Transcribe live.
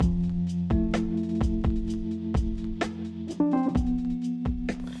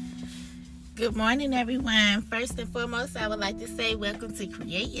Good morning, everyone. First and foremost, I would like to say welcome to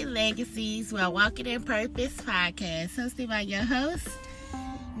Create Your Legacies While Walking in Purpose podcast, hosted by your host,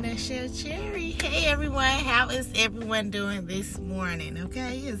 Michelle Cherry. Hey, everyone. How is everyone doing this morning?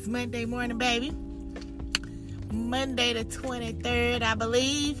 Okay, it's Monday morning, baby. Monday the 23rd, I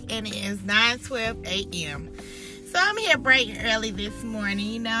believe, and it is 9:12 a.m. So I'm here bright and early this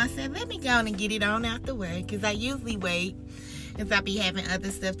morning. I said, let me go and get it on out the way, because I usually wait, because I be having other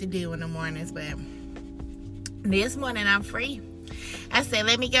stuff to do in the mornings. But this morning I'm free. I said,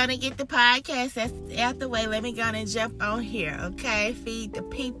 let me go and get the podcast out the way. Let me go and jump on here, okay? Feed the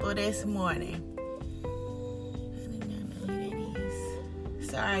people this morning. I do not know who that is.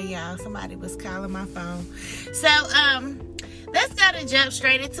 Sorry, y'all. Somebody was calling my phone. So, let's go and jump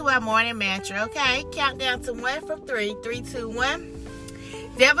straight into our morning mantra, okay? Count down to 1 from 3. 3, 2, 1.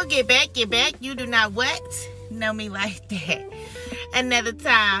 Devil, get back. You do not what? Know me like that. Another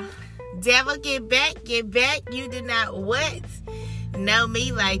time. Devil, get back. You do not what? Know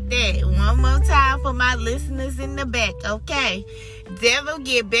me like that. One more time for my listeners in the back, okay? Devil,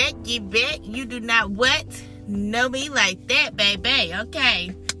 get back. You do not what? Know me like that, baby,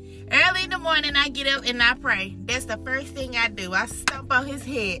 okay? Early in the morning, I get up and I pray. That's the first thing I do. I stomp on his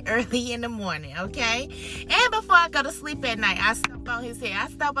head early in the morning, okay? And before I go to sleep at night, I stomp on his head. I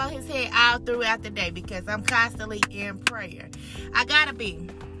stomp on his head all throughout the day because I'm constantly in prayer. I gotta be,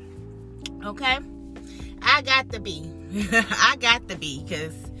 okay? I got to be. I got to be,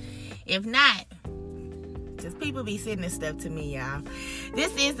 because if not, just people be sending this stuff to me, y'all.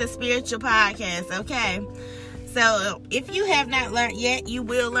 This is the spiritual podcast, okay? So, if you have not learned yet, you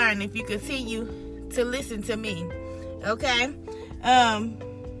will learn if you continue to listen to me. Okay?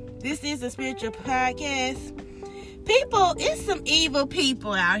 This is a spiritual podcast. People, it's some evil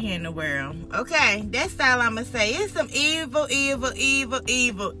people out here in the world. Okay? That's all I'm going to say. It's some evil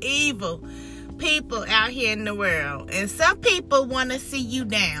people out here in the world. And some people want to see you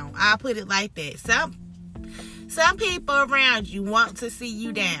down. I'll put it like that. Some people around you want to see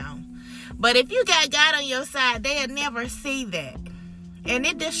you down. But if you got God on your side, they'll never see that. And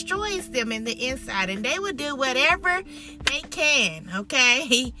it destroys them in the inside. And they will do whatever they can,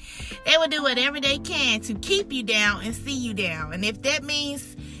 okay? They will do whatever they can to keep you down and see you down. And if that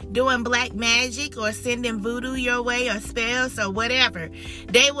means doing black magic or sending voodoo your way or spells or whatever,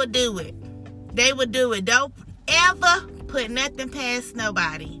 they will do it. They will do it. Don't ever put nothing past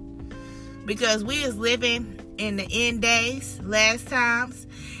nobody. Because we is living in the end days, last times.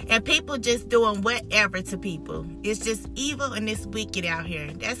 And people just doing whatever to people. It's just evil and it's wicked out here.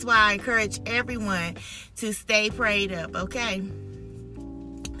 That's why I encourage everyone to stay prayed up, okay?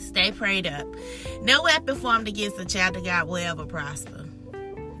 Stay prayed up. No weapon formed against a child of God will ever prosper.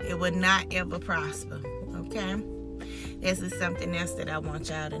 It will not ever prosper, okay? This is something else that I want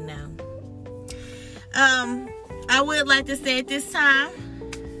y'all to know. I would like to say at this time,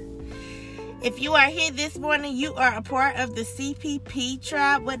 if you are here this morning, you are a part of the CPP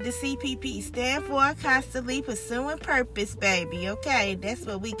tribe. What the CPP stand for? Constantly pursuing purpose, baby. Okay, that's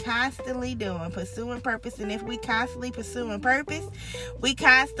what we constantly doing, pursuing purpose. And if we constantly pursuing purpose, we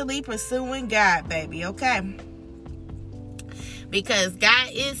constantly pursuing God, baby. Okay, because God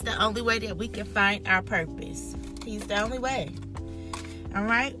is the only way that we can find our purpose. He's the only way. All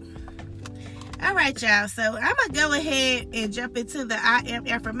right, y'all. So I'm gonna go ahead and jump into the I am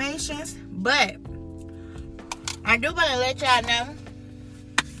affirmations. But I do want to let y'all know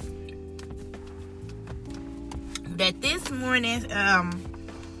that this morning's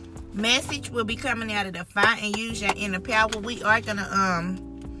message will be coming out of Define and Use Your Inner Power. We are going to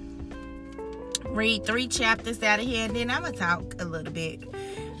read 3 chapters out of here, and then I'm going to talk a little bit,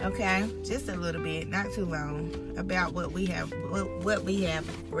 okay? Just a little bit, not too long, about what we have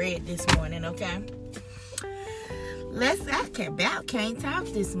read this morning, okay? I can't talk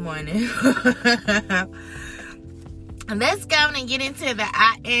this morning. Let's go and get into the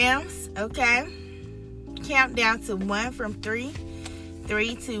I ams, okay? Count down to 1 from 3.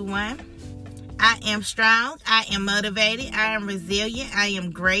 3, 2, 1. I am strong. I am motivated. I am resilient. I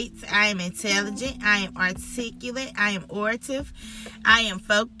am great. I am intelligent. I am articulate. I am orative. I am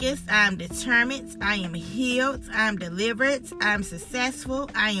focused. I am determined. I am healed. I am delivered. I am successful.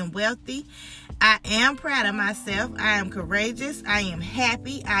 I am wealthy. I am proud of myself. I am courageous. I am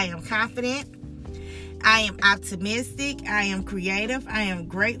happy. I am confident. I am optimistic. I am creative. I am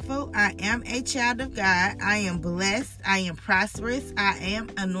grateful. I am a child of God. I am blessed. I am prosperous. I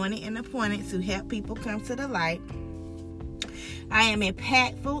am anointed and appointed to help people come to the light. I am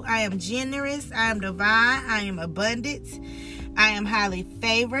impactful. I am generous. I am divine. I am abundant. I am highly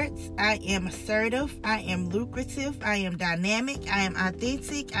favored. I am assertive. I am lucrative. I am dynamic. I am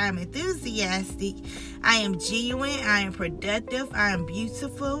authentic. I am enthusiastic. I am genuine. I am productive. I am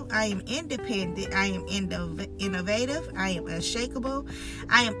beautiful. I am independent. I am innovative. I am unshakable.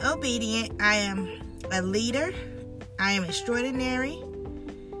 I am obedient. I am a leader. I am extraordinary.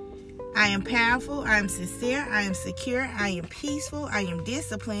 I am powerful. I am sincere. I am secure. I am peaceful. I am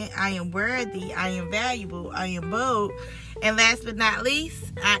disciplined. I am worthy. I am valuable. I am bold. And last but not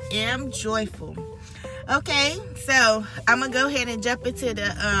least, I am joyful. Okay, so I'm going to go ahead and jump into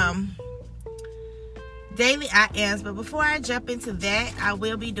the daily I ams. But before I jump into that, I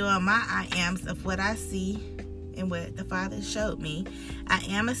will be doing my I ams of what I see and what the Father showed me. I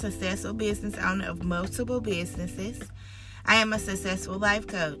am a successful business owner of multiple businesses. I am a successful life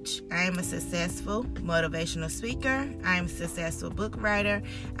coach. I am a successful motivational speaker. I am a successful book writer.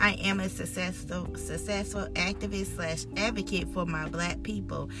 I am a successful activist / advocate for my Black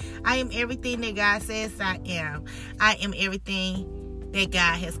people. I am everything that God says I am. I am everything that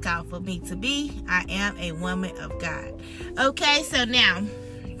God has called for me to be. I am a woman of God. Okay, so now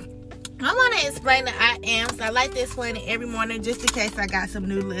I want to explain the I ams. I like to explain it every morning just in case I got some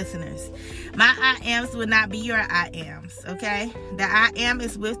new listeners. My I ams will not be your I ams, okay? The I am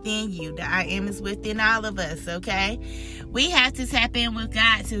is within you. The I am is within all of us, okay? We have to tap in with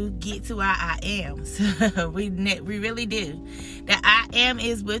God to get to our I ams. we really do. The I am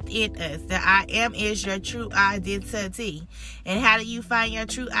is within us. The I am is your true identity. And how do you find your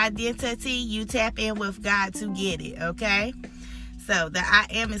true identity? You tap in with God to get it, okay? So the I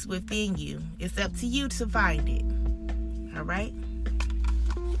am is within you. It's up to you to find it. All right?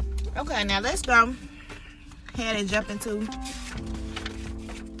 Okay, now let's go ahead and jump into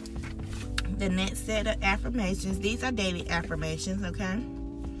the next set of affirmations. These are daily affirmations, okay?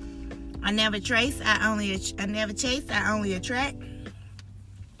 I never chase, I only attract.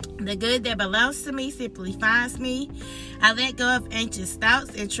 The good that belongs to me simply finds me. I let go of anxious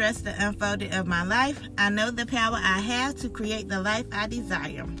thoughts and trust the unfolding of my life. I know the power I have to create the life I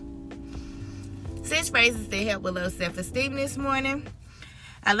desire. 6 phrases that help with low self-esteem this morning.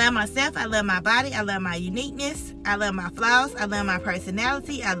 I love myself. I love my body. I love my uniqueness. I love my flaws. I love my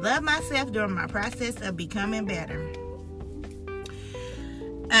personality. I love myself during my process of becoming better.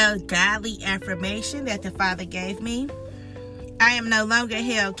 A godly affirmation that the Father gave me. I am no longer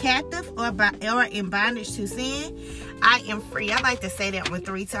held captive or in bondage to sin. I am free. I like to say that one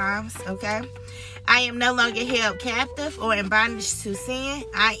 3 times, okay? I am no longer held captive or in bondage to sin.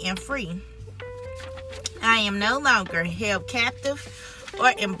 I am free. I am no longer held captive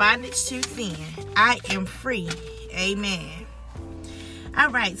or in bondage to sin. I am free. Amen. All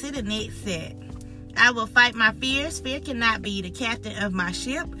right, to the next set. I will fight my fears. Fear cannot be the captain of my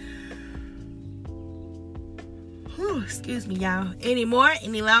ship. Excuse me, y'all. Any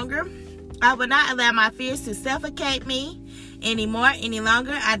longer. I will not allow my fears to suffocate me any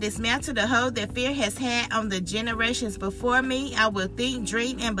longer. I dismantle the hold that fear has had on the generations before me. I will think,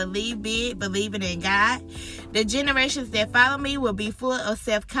 dream, and believe big, believing in God. The generations that follow me will be full of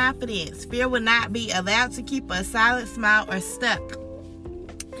self-confidence. Fear will not be allowed to keep us silent, smile, or stuck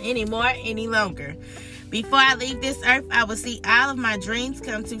any longer. Before I leave this earth, I will see all of my dreams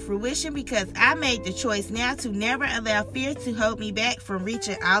come to fruition because I made the choice now to never allow fear to hold me back from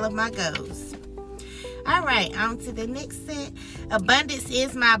reaching all of my goals. All right, on to the next set. Abundance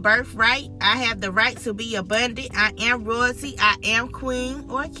is my birthright. I have the right to be abundant. I am royalty. I am queen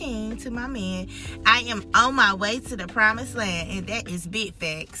or king to my man. I am on my way to the promised land, and that is big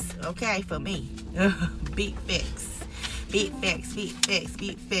facts, okay, for me. Big facts. Big facts, big facts,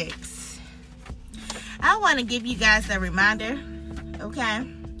 big facts. I want to give you guys a reminder, okay,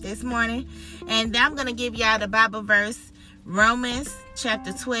 this morning. And I'm going to give y'all the Bible verse, Romans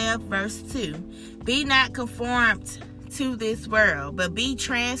chapter 12, verse 2. Be not conformed to this world, but be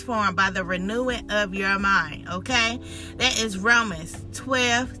transformed by the renewing of your mind, okay? That is Romans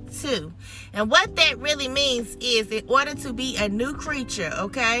 12, 2. And what that really means is in order to be a new creature,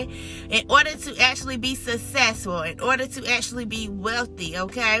 okay? In order to actually be successful, in order to actually be wealthy,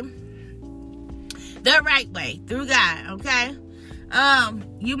 okay? The right way, through God, okay?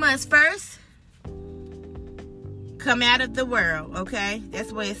 You must first come out of the world, okay?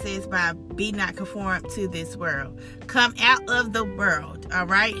 That's what it says by be not conformed to this world. Come out of the world, all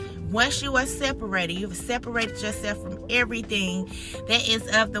right? Once you are separated, you've separated yourself from everything that is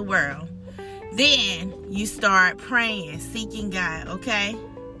of the world. Then you start praying, seeking God, okay?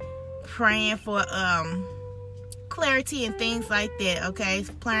 Praying for clarity and things like that, okay?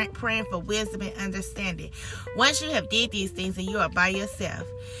 Praying for wisdom and understanding. Once you have did these things and you are by yourself,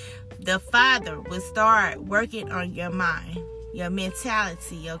 the Father will start working on your mind. your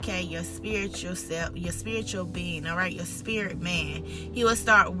mentality, okay, your spiritual self, your spiritual being, all right, your spirit man. He will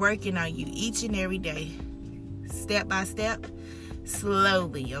start working on you each and every day, step by step,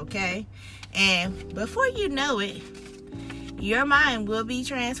 slowly, okay? And before you know it, your mind will be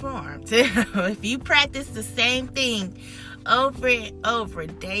transformed. If you practice the same thing over and over,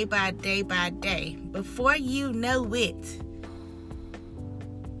 day by day by day, before you know it,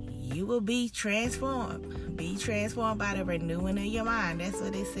 you will be transformed. Be transformed by the renewing of your mind. That's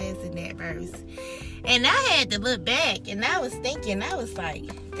what it says in that verse. And I had to look back, and I was thinking, I was like,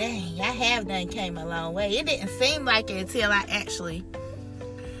 dang, I have done came a long way. It didn't seem like it until I actually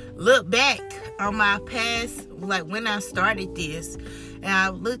looked back on my past, like when I started this. And I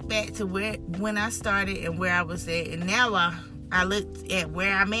looked back to when I started and where I was at. And now I looked at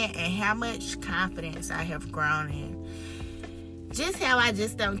where I'm at and how much confidence I have grown in. Just how I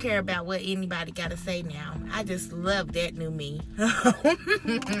just don't care about what anybody got to say now. I just love that new me.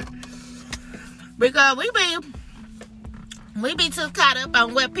 Because we be too caught up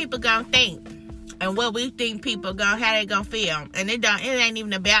on what people gonna think and what we think people how they gonna feel. And it ain't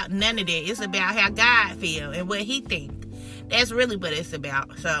even about none of that. It's about how God feel and what he think. That's really what it's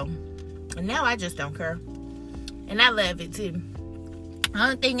about. So, and now I just don't care. And I love it too. The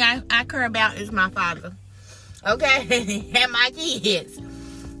only thing I care about is my father. Okay? And my kids.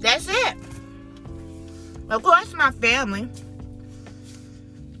 That's it. Of course, my family.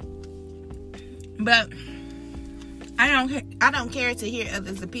 But I don't care to hear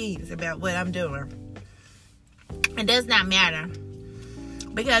others' opinions about what I'm doing. It does not matter.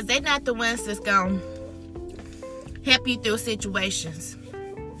 Because they're not the ones that's going to help you through situations.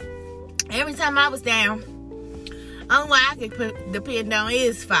 Every time I was down, only one I could depend on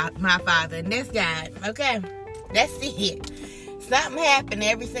is my father, and that's God. Okay? That's it. Something happened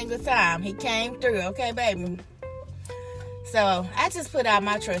every single time. He came through. Okay, baby? So, I just put all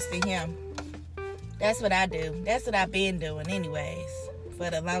my trust in him. That's what I do. That's what I've been doing anyways for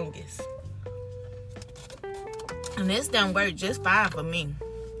the longest. And this done worked just fine for me.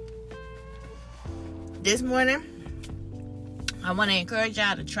 This morning, I want to encourage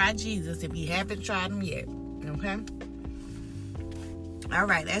y'all to try Jesus if you haven't tried him yet. Okay? All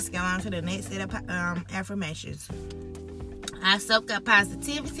right, let's go on to the next set of affirmations. I soak up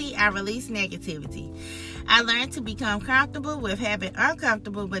positivity. I release negativity. I learn to become comfortable with having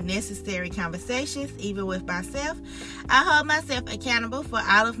uncomfortable but necessary conversations, even with myself. I hold myself accountable for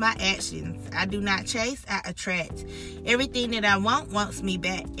all of my actions. I do not chase, I attract. Everything that I want wants me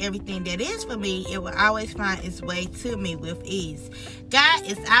back. Everything that is for me, it will always find its way to me with ease. God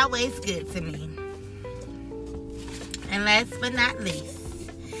is always good to me. And last but not least,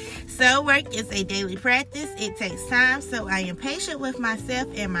 soul work is a daily practice. It takes time, so I am patient with myself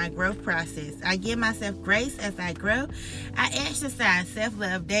and my growth process. I give myself grace as I grow. I exercise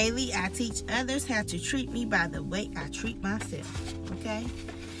self-love daily. I teach others how to treat me by the way I treat myself. Okay?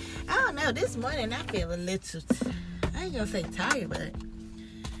 I don't know. This morning I feel a little, I ain't gonna say tired, but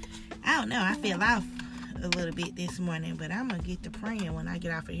I don't know. I feel off a little bit this morning, but I'm gonna get to praying when I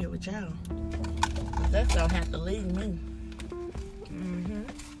get off of here with y'all. That's gonna have to leave me.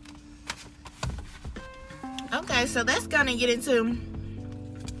 Okay, so that's going to get into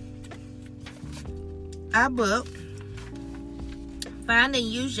our book, Find and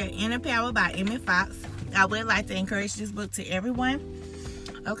Use Your Inner Power by Emmett Fox. I would like to encourage this book to everyone,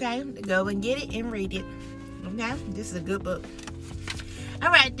 okay, to go and get it and read it, okay? This is a good book. All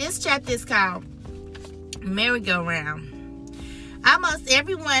right, this chapter is called Merry-Go-Round. Almost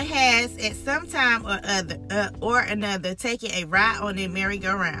everyone has, at some time or another, taken a ride on a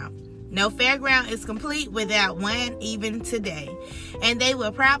merry-go-round. No fairground is complete without one, even today. And they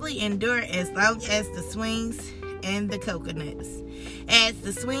will probably endure as long as the swings and the coconuts. As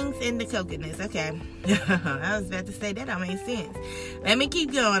the swings and the coconuts. Okay. I was about to say that don't make sense. Let me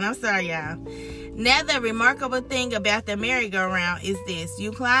keep going. I'm sorry, y'all. Now, the remarkable thing about the merry-go-round is this.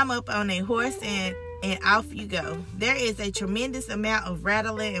 You climb up on a horse and off you go. There is a tremendous amount of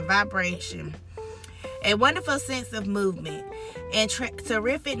rattling and vibration. A wonderful sense of movement and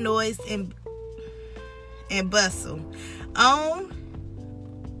terrific noise and bustle. On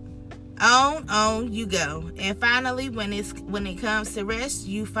you go. And finally, when it comes to rest,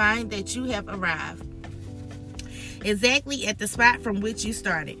 you find that you have arrived exactly at the spot from which you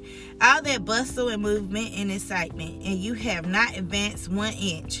started. All that bustle and movement and excitement, and you have not advanced 1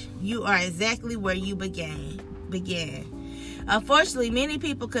 inch. You are exactly where you began. Unfortunately, many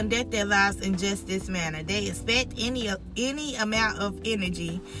people conduct their lives in just this manner. They expect any amount of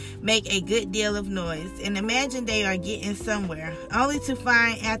energy, make a good deal of noise, and imagine they are getting somewhere, only to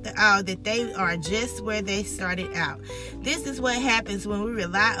find after all that they are just where they started out. This is what happens when we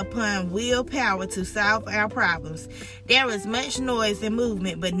rely upon willpower to solve our problems. There is much noise and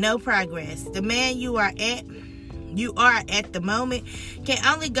movement, but no progress. The man you are at the moment can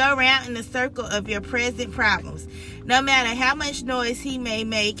only go around in the circle of your present problems, no matter how much noise he may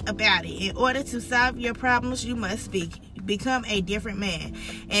make about it. In order to solve your problems, you must become a different man,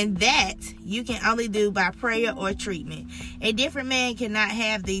 and that you can only do by prayer or treatment. A different man cannot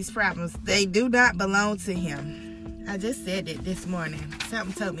have these problems. They do not belong to him. I just said it this morning.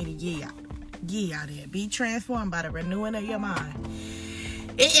 Something told me to give y'all that. Be transformed by the renewing of your mind.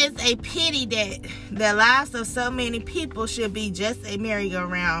 It is a pity that the lives of so many people should be just a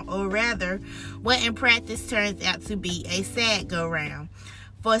merry-go-round, or rather, what in practice turns out to be a sad go-round.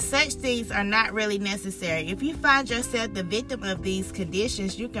 For such things are not really necessary. If you find yourself the victim of these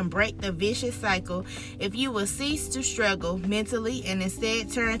conditions, you can break the vicious cycle if you will cease to struggle mentally and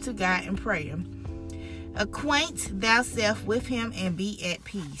instead turn to God in prayer. Acquaint thyself with him and be at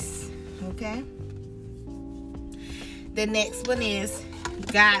peace. Okay? The next one is,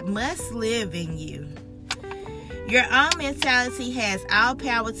 God must live in you. Your own mentality has all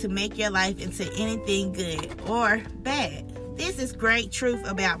power to make your life into anything good or bad. This is great truth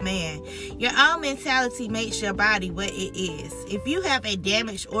about man. Your own mentality makes your body what it is. If you have a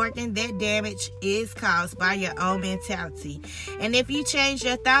damaged organ, that damage is caused by your own mentality. And if you change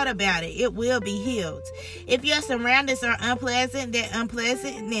your thought about it, it will be healed. If your surroundings are unpleasant, that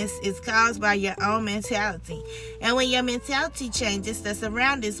unpleasantness is caused by your own mentality. And when your mentality changes, the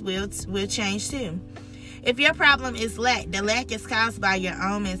surroundings will change too. If your problem is lack, the lack is caused by your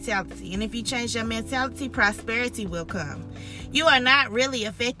own mentality. And if you change your mentality, prosperity will come. You are not really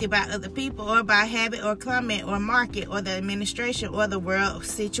affected by other people or by habit or climate or market or the administration or the world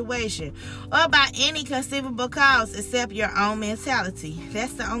situation or by any conceivable cause except your own mentality.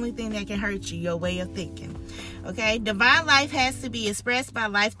 That's the only thing that can hurt you, your way of thinking. Okay, divine life has to be expressed by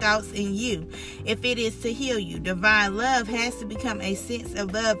life thoughts in you if it is to heal you. Divine love has to become a sense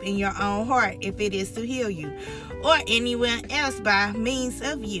of love in your own heart if it is to heal you, or anyone else by means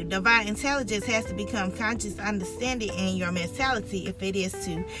of you. Divine intelligence has to become conscious understanding in your mentality if it is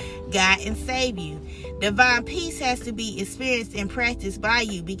to guide and save you. Divine peace has to be experienced and practiced by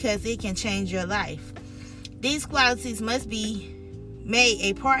you because it can change your life. These qualities must be made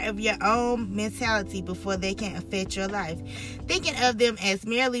a part of your own mentality before they can affect your life. Thinking of them as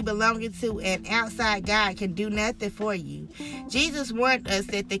merely belonging to an outside God can do nothing for you. Jesus warned us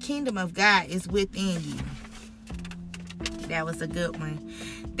that the kingdom of God is within you. That was a good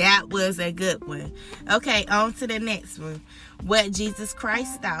one. Okay, on to the next one. What Jesus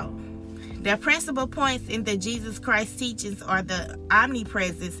Christ taught. The principal points in the Jesus Christ teachings are the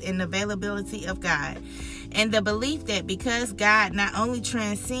omnipresence and availability of God, and the belief that because God not only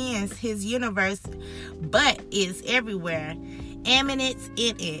transcends his universe, but is everywhere, immanent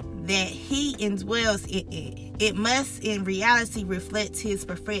in it, that he indwells in it, it must in reality reflect his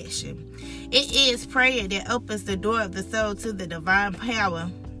perfection. It is prayer that opens the door of the soul to the divine power,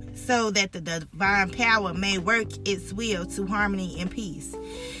 so that the divine power may work its will to harmony and peace.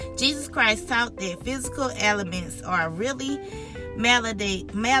 Jesus Christ taught that physical elements are really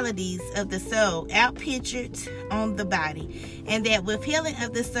maladies of the soul outpictured on the body, and that with healing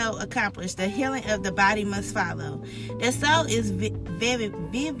of the soul accomplished, the healing of the body must follow. The soul is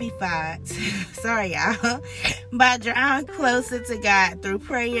vivified by drawing closer to God through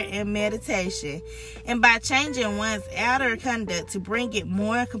prayer and meditation, and by changing one's outer conduct to bring it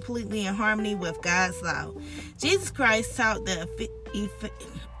more completely in harmony with God's law. Jesus Christ taught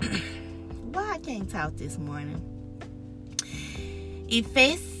why I can't talk this morning? I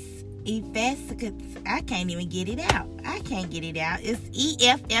can't even get it out. It's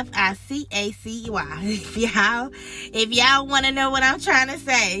EFFICACY. If y'all want to know what I'm trying to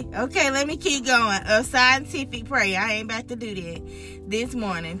say, okay, let me keep going. A scientific prayer. I ain't about to do that this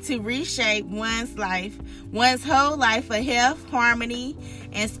morning. To reshape one's whole life for health, harmony,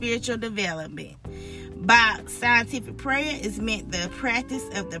 and spiritual development. By scientific prayer is meant the practice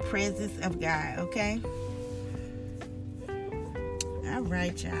of the presence of God. Okay. All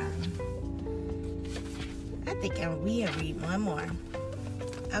right, y'all. I think we'll read one more.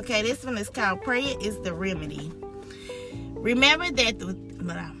 Okay, this one is called Prayer is the Remedy. Remember that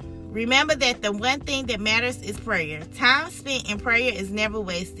the one thing that matters is prayer. Time spent in prayer is never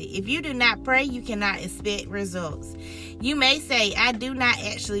wasted. If you do not pray, you cannot expect results. You may say, I do not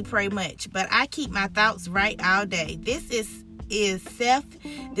actually pray much, but I keep my thoughts right all day. This is is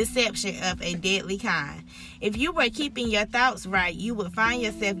self-deception of a deadly kind. If you were keeping your thoughts right, you would find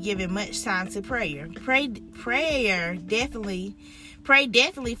yourself giving much time to prayer. Pray definitely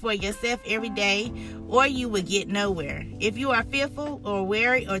for yourself every day, or you will get nowhere. If you are fearful or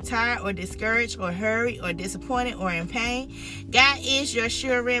weary or tired or discouraged or hurried or disappointed or in pain, God is your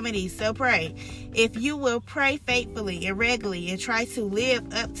sure remedy, so pray. If you will pray faithfully and regularly and try to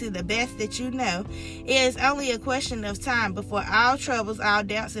live up to the best that you know, it is only a question of time before all troubles, all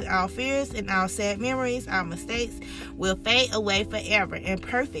doubts, and all fears, and all sad memories, all mistakes will fade away forever, and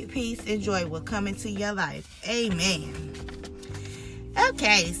perfect peace and joy will come into your life. Amen.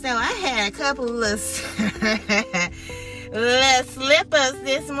 Okay, so I had a couple of little slippers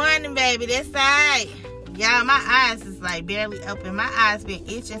this morning, baby. That's all right. Y'all, my eyes is like barely open. My eyes been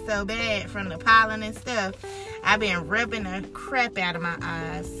itching so bad from the pollen and stuff. I've been rubbing the crap out of my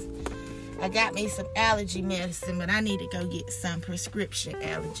eyes. I got me some allergy medicine, but I need to go get some prescription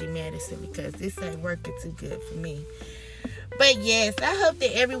allergy medicine because this ain't working too good for me. But yes, I hope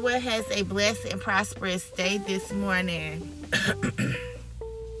that everyone has a blessed and prosperous day this morning.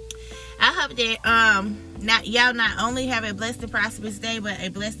 I hope that y'all not only have a blessed and prosperous day, but a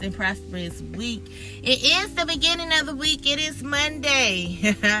blessed and prosperous week. It is the beginning of the week. It is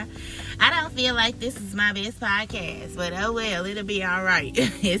Monday. I don't feel like this is my best podcast, but oh well, it'll be all right.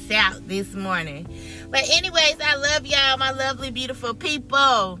 It's out this morning. But anyways, I love y'all, my lovely, beautiful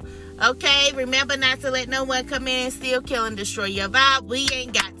people. Okay, remember not to let no one come in and steal, kill, and destroy your vibe. We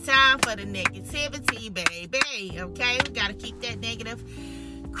ain't got time for the negativity, baby. Okay, we got to keep that negative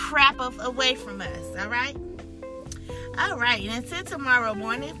crap away from us. All right, and until tomorrow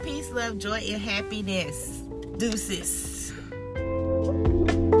morning, peace, love, joy, and happiness. Deuces.